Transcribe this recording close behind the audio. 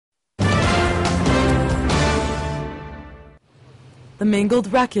the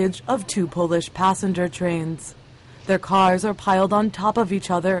mangled wreckage of 2 Polish passenger trains. Their cars are piled on top of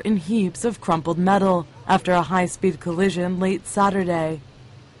each other in heaps of crumpled metal after a high-speed collision late Saturday.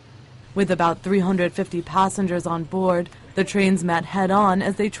 With about 350 passengers on board, the trains met head-on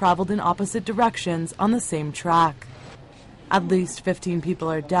as they traveled in opposite directions on the same track. At least 15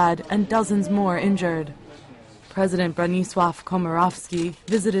 people are dead and dozens more injured. President Bronislaw Komorwoski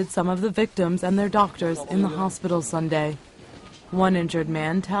visited some of the victims and their doctors in the hospital Sunday. One injured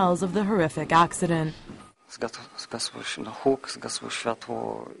man tells of the horrific accident.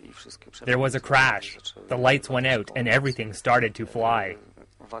 There was a crash. The lights went out and everything started to fly.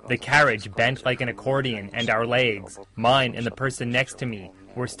 The carriage bent like an accordion and our legs, mine and the person next to me,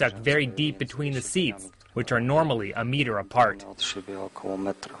 were stuck very deep between the seats, which are normally a meter apart.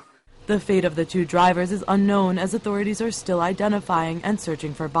 The fate of the 2 drivers is unknown as authorities are still identifying and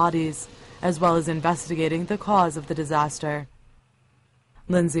searching for bodies, as well as investigating the cause of the disaster.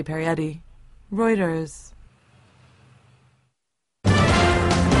 Lindsey Parietti, Reuters.